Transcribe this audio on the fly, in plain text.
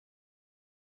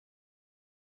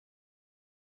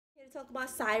Here to talk about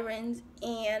Sirens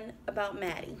and about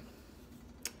Maddie.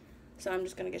 So I'm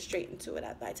just gonna get straight into it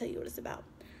after I tell you what it's about.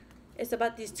 It's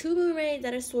about these two mermaids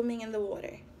that are swimming in the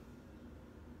water,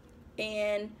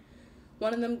 and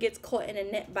one of them gets caught in a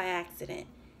net by accident.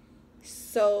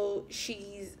 So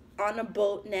she's on a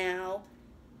boat now,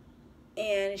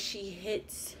 and she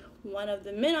hits one of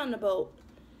the men on the boat.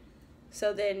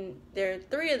 So then there are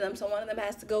three of them, so one of them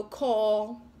has to go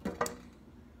call,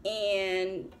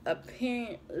 and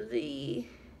apparently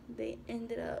the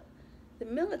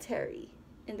military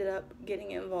ended up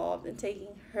getting involved and taking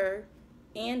her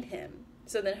and him.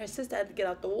 So then her sister had to get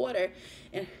out the water,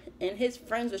 and his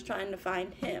friends was trying to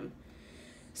find him.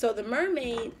 So the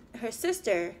mermaid, her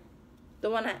sister, the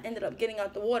one that ended up getting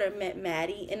out the water, met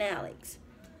Maddie and Alex.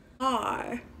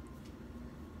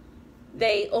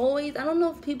 They always, I don't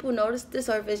know if people notice this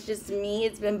or if it's just me,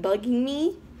 it's been bugging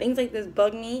me. Things like this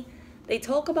bug me. They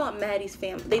talk about Maddie's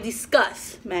family. They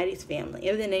discuss Maddie's family,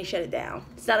 and then they shut it down.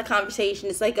 It's not a conversation.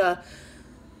 It's like a,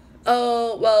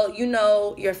 oh, well, you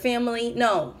know, your family.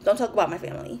 No, don't talk about my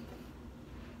family.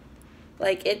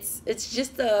 Like, it's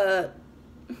just a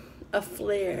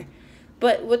flare.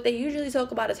 But what they usually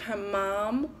talk about is her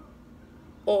mom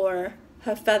or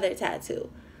her feather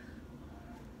tattoo.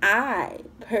 I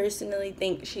personally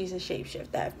think she's a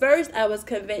shapeshifter. At first, I was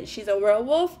convinced she's a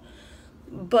werewolf,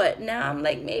 but now I'm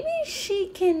like, maybe she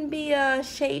can be a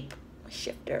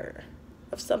shapeshifter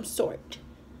of some sort.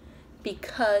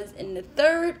 Because in the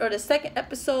third or the second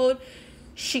episode,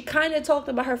 she kind of talked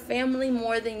about her family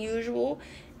more than usual,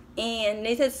 and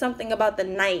they said something about the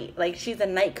night, like she's a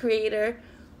night creator,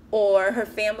 or her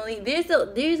family. There's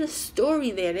a story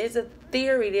there. There's a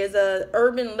theory. There's a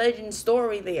urban legend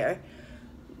story there.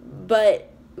 But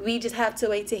we just have to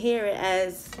wait to hear it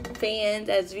as fans,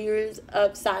 as viewers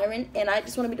of Siren. And I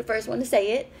just want to be the first one to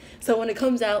say it. So when it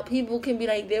comes out, people can be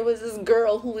like, there was this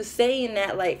girl who was saying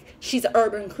that, like, she's an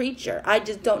urban creature. I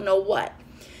just don't know what.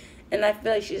 And I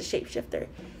feel like she's a shapeshifter.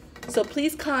 So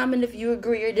please comment if you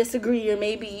agree or disagree, or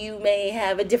maybe you may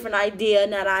have a different idea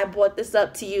now that I brought this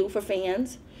up to you for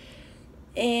fans.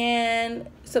 And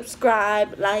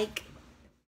subscribe, like,